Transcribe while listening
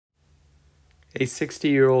A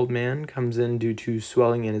 60-year-old man comes in due to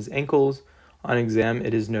swelling in his ankles. On exam,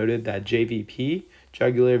 it is noted that JVP,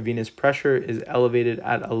 jugular venous pressure, is elevated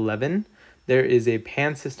at 11. There is a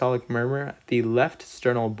pansystolic murmur at the left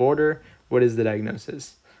sternal border. What is the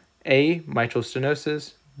diagnosis? A. Mitral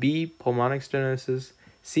stenosis. B. Pulmonic stenosis.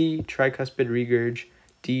 C. Tricuspid regurg.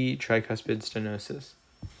 D. Tricuspid stenosis.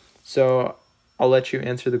 So I'll let you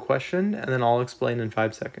answer the question, and then I'll explain in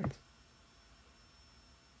 5 seconds.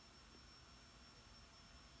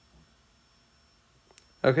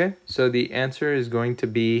 Okay, so the answer is going to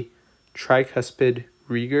be tricuspid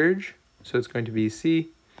regurg. So it's going to be C.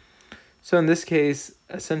 So in this case,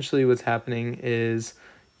 essentially what's happening is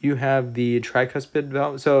you have the tricuspid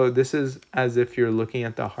valve. So this is as if you're looking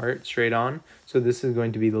at the heart straight on. So this is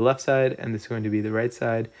going to be the left side, and this is going to be the right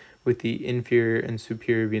side with the inferior and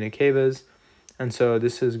superior vena cavas. And so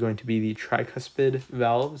this is going to be the tricuspid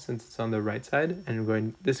valve since it's on the right side,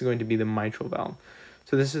 and this is going to be the mitral valve.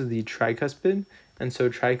 So this is the tricuspid, and so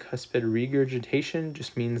tricuspid regurgitation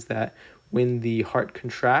just means that when the heart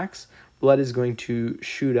contracts, blood is going to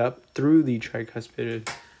shoot up through the tricuspid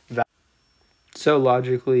valve. So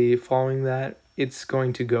logically following that, it's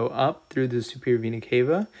going to go up through the superior vena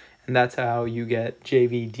cava, and that's how you get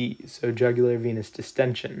JVD, so jugular venous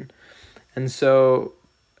distension. And so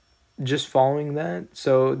just following that,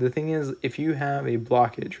 so the thing is, if you have a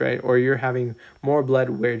blockage, right, or you're having more blood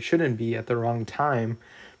where it shouldn't be at the wrong time,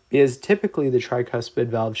 because typically the tricuspid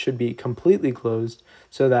valve should be completely closed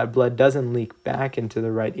so that blood doesn't leak back into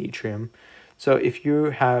the right atrium. So if you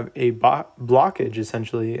have a blockage,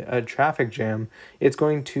 essentially a traffic jam, it's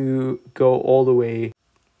going to go all the way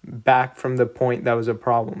back from the point that was a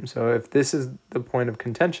problem. So if this is the point of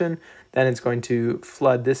contention, then it's going to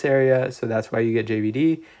flood this area, so that's why you get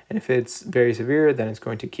JVD. And if it's very severe, then it's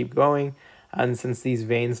going to keep going. And since these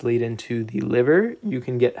veins lead into the liver, you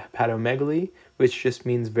can get hepatomegaly, which just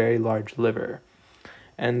means very large liver.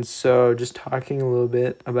 And so just talking a little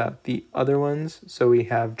bit about the other ones. So we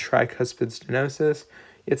have tricuspid stenosis.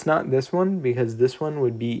 It's not this one, because this one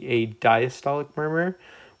would be a diastolic murmur,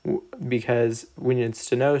 because when it's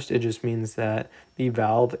stenosed, it just means that the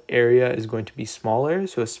valve area is going to be smaller,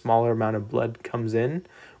 so a smaller amount of blood comes in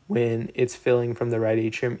when it's filling from the right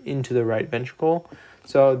atrium into the right ventricle.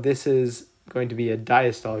 So this is going to be a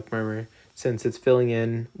diastolic murmur since it's filling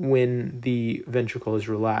in when the ventricle is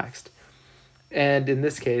relaxed. And in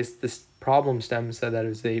this case, this problem stem said that it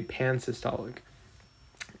was a pansystolic.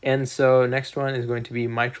 And so next one is going to be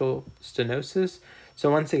mitral stenosis. So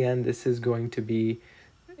once again, this is going to be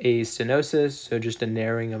a stenosis, so just a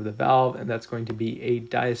narrowing of the valve, and that's going to be a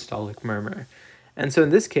diastolic murmur. And so in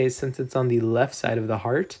this case, since it's on the left side of the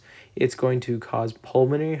heart, it's going to cause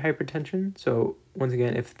pulmonary hypertension. So once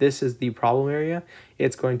again, if this is the problem area,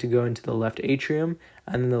 it's going to go into the left atrium,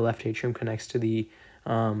 and then the left atrium connects to the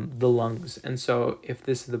lungs. And so if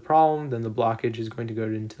this is the problem, then the blockage is going to go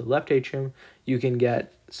into the left atrium. You can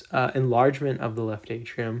get enlargement of the left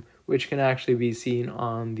atrium, which can actually be seen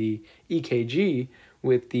on the EKG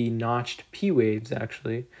with the notched P waves,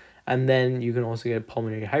 actually. And then you can also get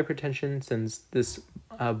pulmonary hypertension since this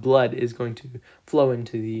blood is going to flow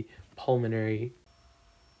into the pulmonary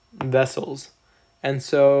vessels. And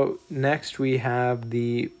so next we have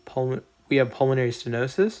pulmonary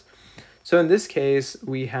stenosis. So in this case,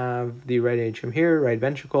 we have the right atrium here, right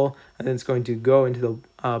ventricle, and then it's going to go into the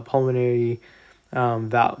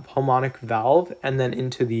pulmonic valve, and then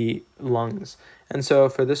into the lungs. And so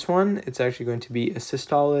for this one, it's actually going to be a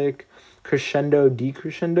systolic crescendo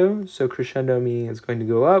decrescendo. So crescendo meaning it's going to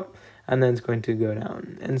go up, and then it's going to go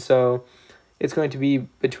down. And so it's going to be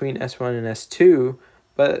between S1 and S2.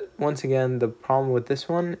 But once again, the problem with this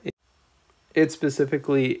one, it's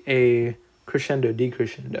specifically a crescendo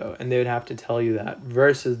decrescendo, and they would have to tell you that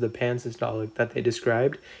versus the pansystolic that they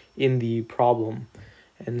described in the problem.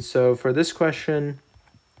 And so for this question,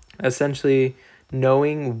 essentially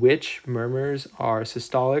knowing which murmurs are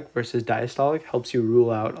systolic versus diastolic helps you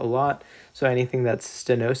rule out a lot. So anything that's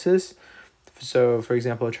stenosis, so for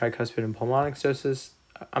example, tricuspid and pulmonic stenosis,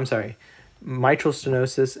 mitral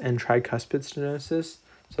stenosis and tricuspid stenosis,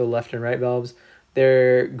 so left and right valves,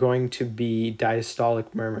 they're going to be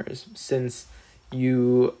diastolic murmurs since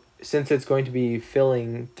it's going to be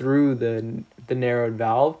filling through the narrowed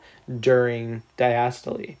valve during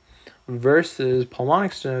diastole, versus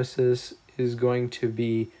pulmonic stenosis is going to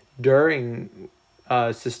be during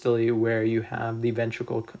systole, where you have the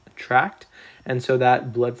ventricle contract, and so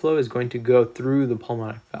that blood flow is going to go through the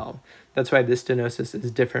pulmonic valve. That's why this stenosis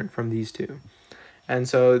is different from these two. And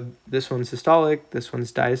so this one's systolic, this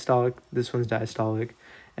one's diastolic, this one's diastolic,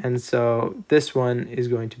 And so this one is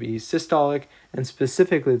going to be systolic, and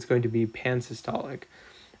specifically it's going to be pansystolic.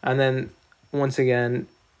 And then once again,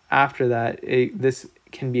 after that, this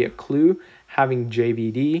can be a clue having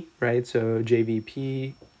JVD, right? So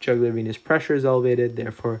JVP, jugular venous pressure is elevated,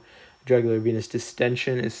 therefore jugular venous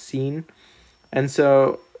distension is seen. And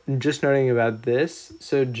so just noting about this,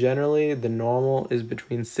 so generally the normal is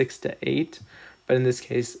between 6 to 8, but in this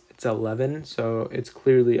case it's 11, so it's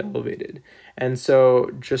clearly elevated. And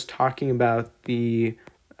so just talking about the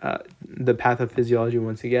pathophysiology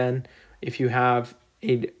once again, if you have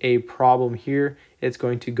a problem here, it's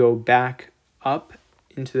going to go back up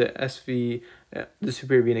into the SV, the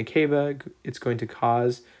superior vena cava. It's going to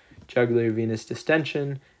cause jugular venous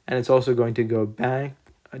distension, and it's also going to go back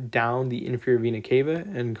down the inferior vena cava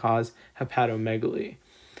and cause hepatomegaly.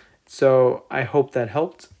 So I hope that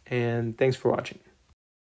helped, and thanks for watching.